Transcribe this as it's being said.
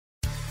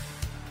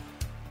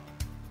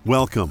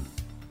Welcome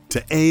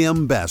to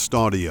AM Best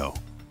Audio.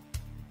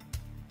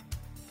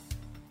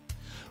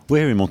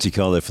 We're in Monte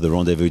Carlo for the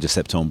Rendez-Vous de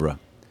Septembre.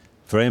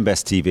 For AM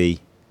Best TV,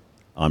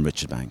 I'm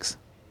Richard Banks.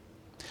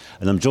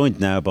 And I'm joined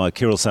now by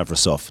Kirill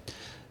Savrassov,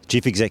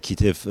 Chief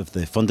Executive of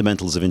the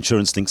Fundamentals of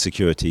Insurance-Linked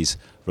Securities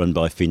run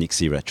by Phoenix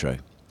CRetro.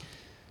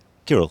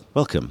 Kirill,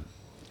 welcome.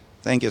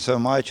 Thank you so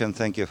much, and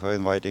thank you for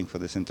inviting for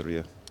this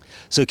interview.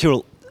 So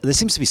Kirill, there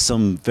seems to be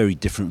some very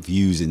different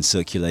views in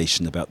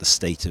circulation about the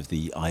state of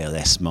the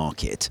ILS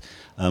market.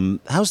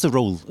 How's the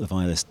role of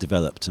ILS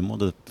developed and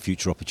what are the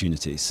future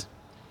opportunities?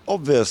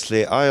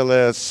 Obviously,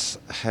 ILS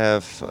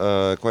have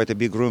quite a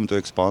big room to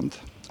expand.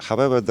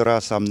 However, there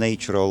are some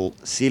natural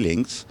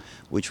ceilings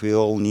which we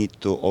all need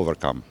to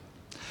overcome.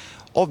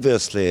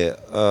 Obviously,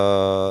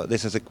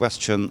 this is a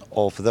question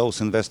of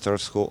those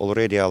investors who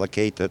already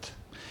allocated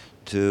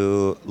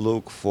to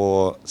look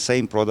for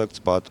same products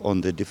but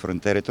on the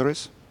different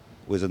territories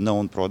with a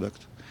known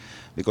product,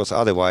 because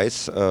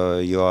otherwise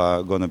you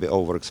are going to be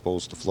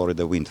overexposed to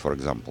Florida wind, for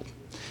example.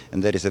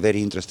 And there is a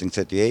very interesting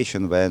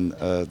situation when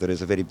there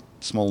is a very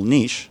small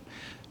niche,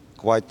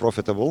 quite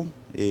profitable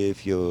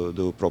if you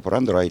do proper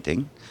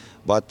underwriting,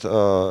 but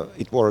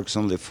it works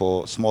only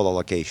for small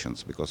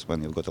allocations, because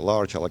when you've got a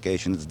large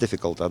allocation, it's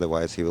difficult,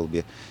 otherwise you will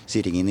be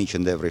sitting in each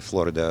and every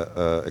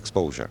Florida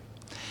exposure.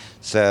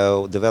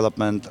 So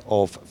development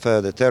of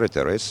further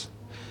territories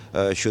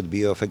should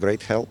be of a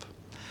great help.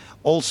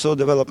 Also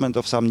development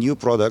of some new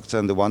products,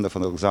 and the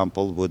wonderful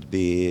example would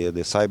be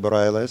the Cyber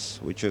ILS,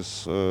 which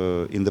is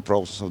in the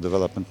process of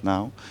development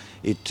now.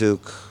 It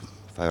took,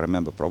 if I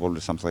remember,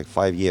 probably something like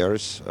 5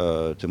 years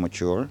to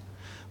mature,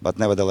 but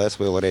nevertheless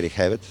we already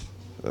have it,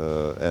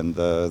 and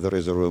there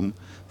is a room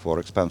for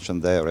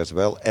expansion there as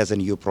well as a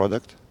new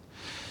product.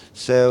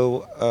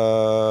 So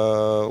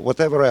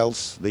whatever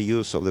else the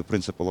use of the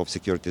principle of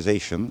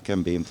securitization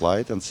can be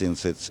implied, and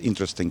since it's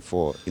interesting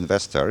for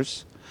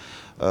investors,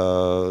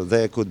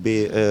 there could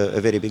be a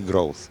very big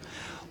growth.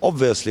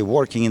 Obviously,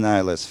 working in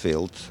ILS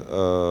field,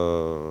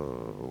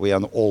 we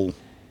are all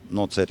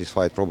not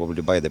satisfied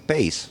probably by the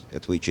pace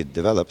at which it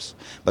develops,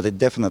 but it's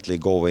definitely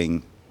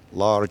going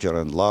larger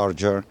and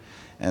larger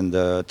and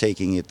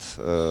taking its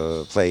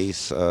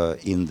place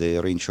in the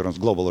reinsurance,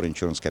 global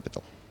reinsurance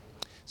capital.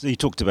 So you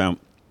talked about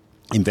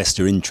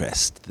investor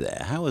interest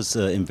there. How has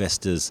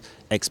investors'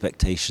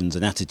 expectations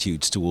and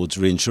attitudes towards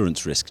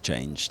reinsurance risk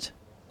changed?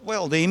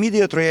 Well, the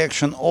immediate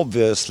reaction,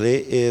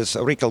 obviously, is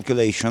a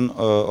recalculation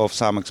of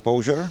some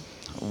exposure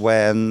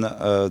when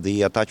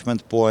the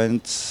attachment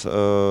points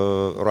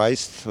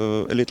rise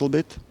a little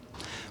bit.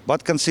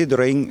 But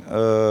considering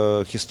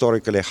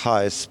historically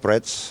high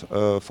spreads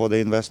for the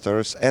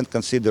investors and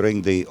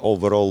considering the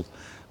overall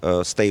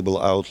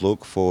stable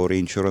outlook for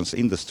reinsurance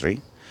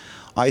industry,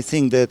 I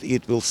think that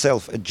it will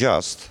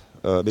self-adjust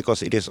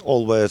because it is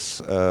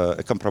always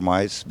a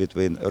compromise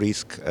between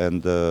risk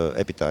and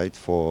appetite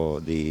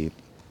for the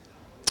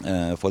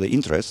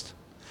interest.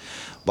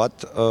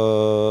 But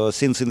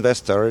since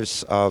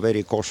investors are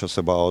very cautious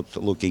about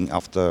looking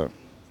after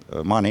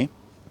money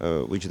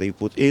which they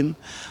put in,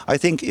 I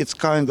think it's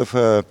kind of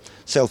a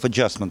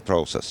self-adjustment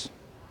process.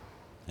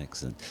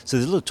 Excellent. So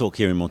there's a lot of talk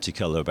here in Monte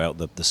Carlo about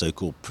the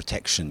so-called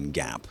protection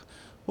gap.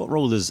 What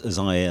role has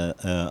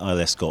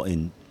ILS got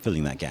in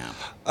filling that gap?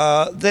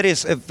 There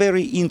is a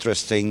very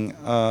interesting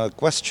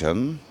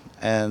question,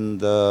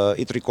 and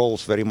it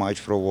recalls very much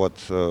from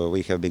what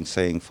we have been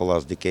saying for the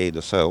last decade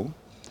or so.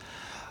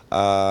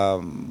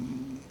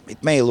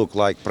 It may look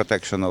like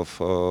protection of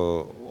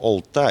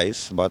old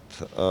ties, but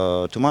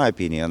to my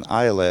opinion,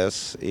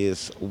 ILS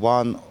is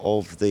one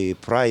of the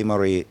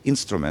primary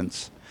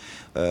instruments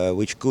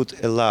which could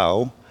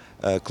allow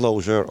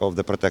closure of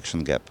the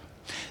protection gap.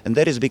 And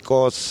that is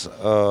because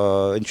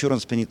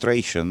insurance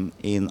penetration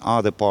in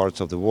other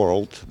parts of the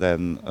world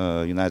than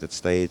United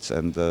States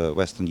and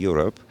Western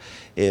Europe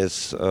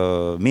is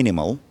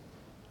minimal,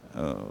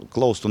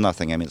 close to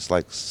nothing. I mean, it's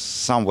like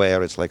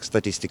somewhere it's like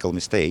statistical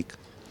mistake.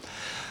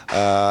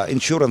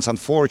 Insurance,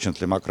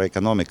 unfortunately,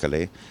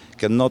 macroeconomically,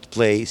 cannot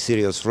play a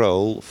serious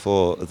role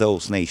for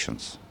those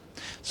nations.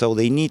 So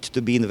they need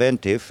to be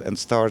inventive and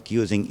start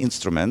using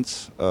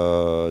instruments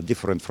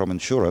different from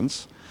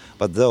insurance,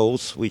 but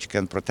those which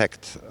can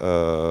protect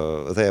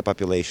their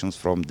populations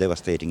from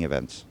devastating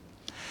events.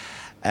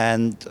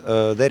 And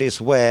that is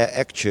where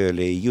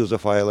actually use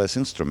of ILS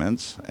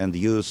instruments and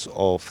use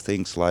of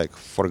things like,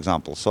 for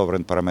example,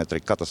 sovereign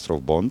parametric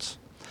catastrophe bonds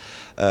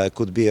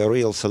could be a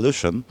real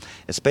solution,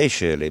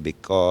 especially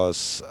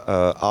because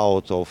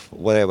out of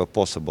wherever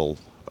possible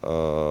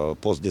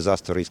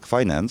post-disaster risk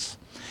finance,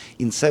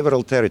 in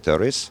several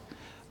territories,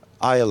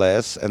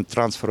 ILS and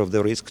transfer of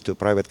the risk to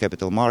private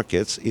capital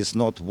markets is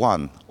not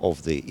one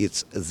of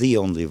it's the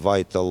only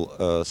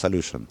vital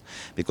solution.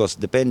 Because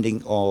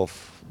depending on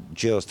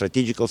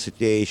geostrategical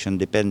situation,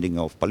 depending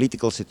on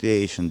political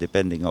situation,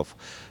 depending on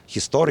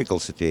historical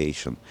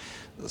situation,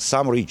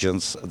 some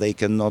regions, they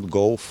cannot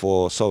go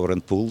for sovereign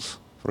pools,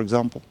 for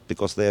example,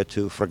 because they are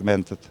too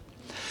fragmented.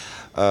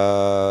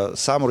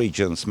 Some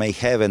regions may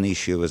have an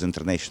issue with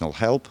international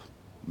help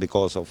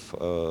because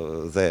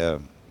of their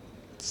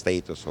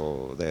status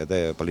or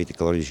their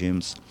political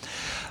regimes.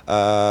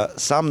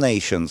 Some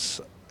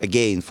nations,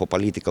 again for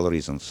political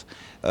reasons,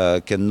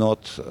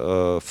 cannot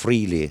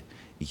freely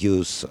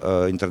use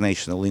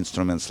international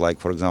instruments like,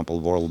 for example,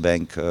 World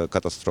Bank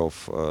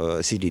catastrophe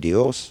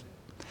CDDOs.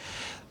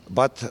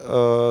 But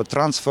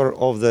transfer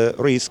of the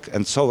risk,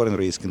 and sovereign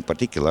risk in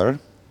particular,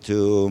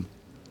 to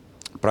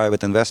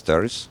private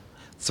investors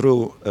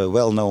through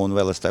well-known,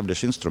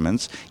 well-established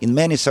instruments, in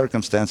many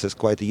circumstances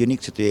quite a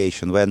unique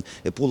situation when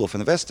a pool of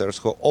investors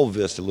who are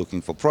obviously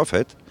looking for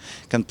profit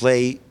can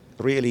play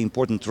really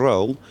important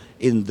role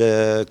in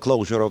the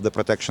closure of the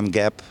protection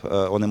gap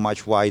on a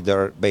much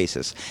wider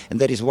basis. And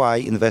that is why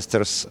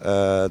investors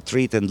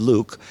treat and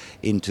look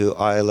into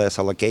ILS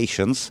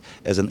allocations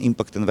as an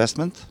impact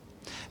investment.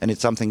 And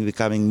it's something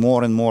becoming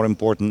more and more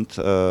important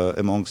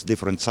amongst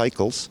different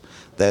cycles,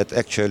 that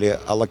actually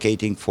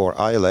allocating for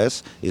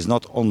ILS is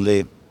not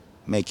only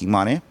making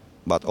money,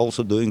 but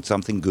also doing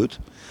something good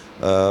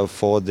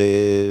for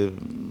the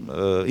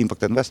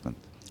impact investment.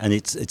 And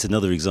it's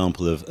another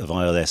example of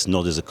ILS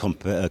not as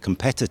a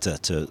competitor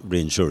to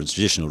reinsurance,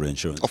 traditional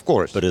reinsurance. Of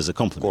course. But as a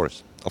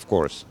complement. Of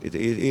course.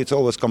 It's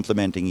always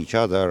complementing each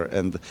other,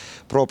 and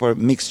proper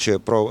mixture,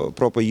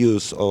 proper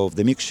use of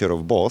the mixture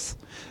of both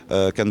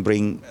can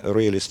bring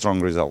really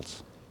strong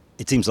results.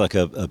 It seems like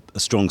a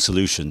strong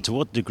solution. To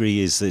what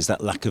degree is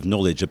that lack of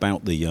knowledge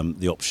about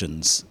the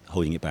options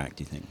holding it back,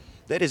 do you think?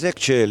 That is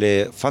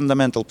actually a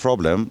fundamental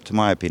problem, to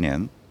my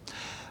opinion,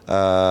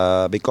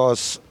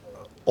 because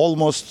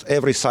almost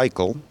every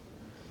cycle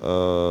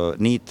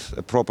needs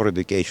a proper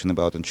education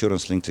about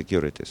insurance-linked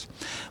securities.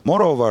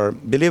 Moreover,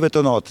 believe it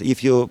or not,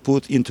 if you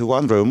put into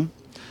one room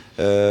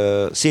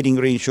sitting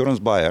reinsurance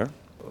buyer,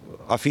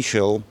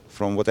 official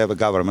from whatever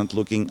government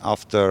looking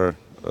after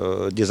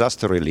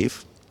disaster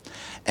relief,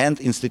 and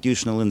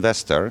institutional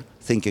investor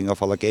thinking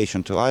of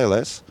allocation to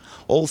ILS,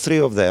 all three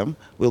of them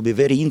will be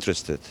very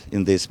interested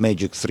in these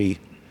magic three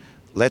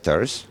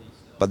letters,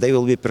 but they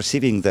will be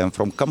perceiving them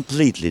from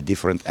completely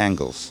different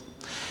angles.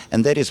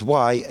 And that is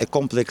why a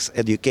complex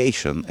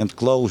education and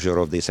closure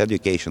of this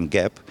education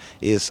gap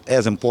is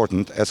as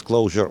important as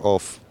closure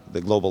of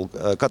the global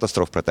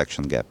catastrophe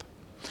protection gap.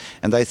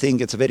 And I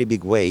think it's a very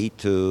big way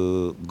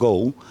to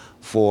go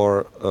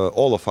for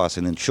all of us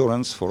in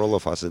insurance, for all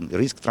of us in the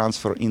risk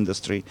transfer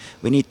industry.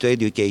 We need to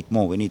educate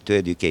more. We need to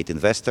educate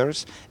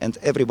investors, and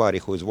everybody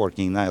who is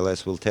working in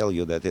ILS will tell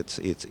you that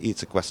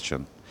it's a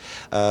question.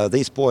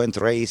 This point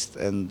raised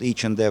in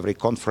each and every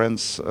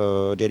conference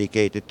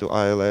dedicated to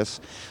ILS.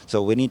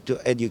 So we need to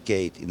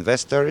educate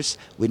investors.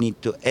 We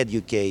need to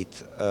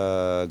educate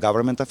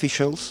government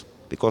officials,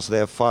 because they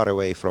are far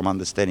away from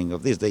understanding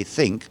of this. They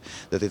think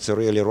that it's a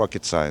really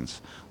rocket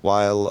science,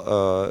 while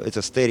it's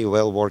a steady,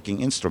 well-working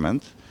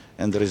instrument,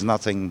 and there is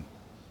nothing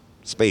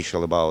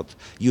special about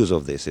use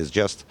of this. It's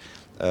just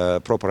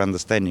proper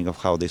understanding of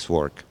how this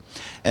works.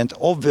 And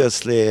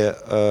obviously,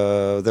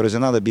 there is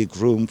another big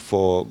room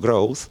for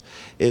growth,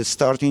 is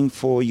starting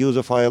for use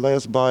of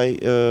ILS by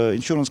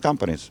insurance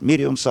companies,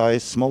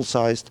 medium-sized,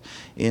 small-sized,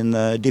 in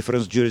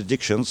different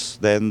jurisdictions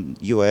than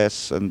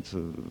US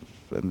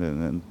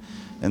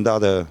and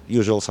other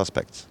usual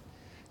suspects.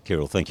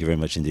 Kirill, thank you very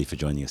much indeed for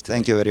joining us today.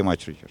 Thank you very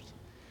much, Richard.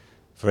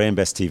 For AM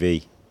Best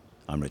TV,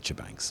 I'm Richard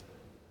Banks.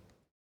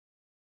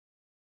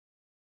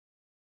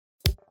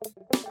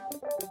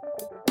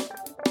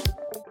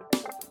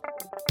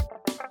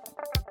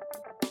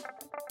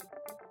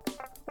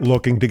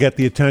 Looking to get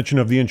the attention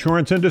of the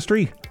insurance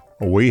industry?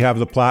 We have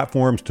the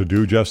platforms to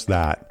do just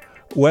that.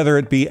 Whether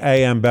it be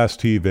AM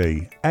Best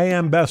TV,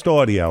 AM Best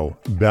Audio,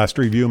 Best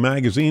Review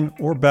Magazine,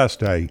 or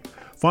Best Day,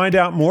 find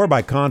out more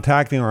by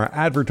contacting our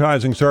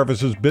Advertising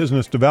Services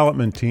Business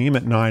Development Team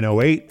at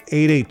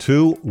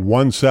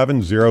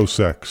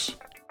 908-882-1706.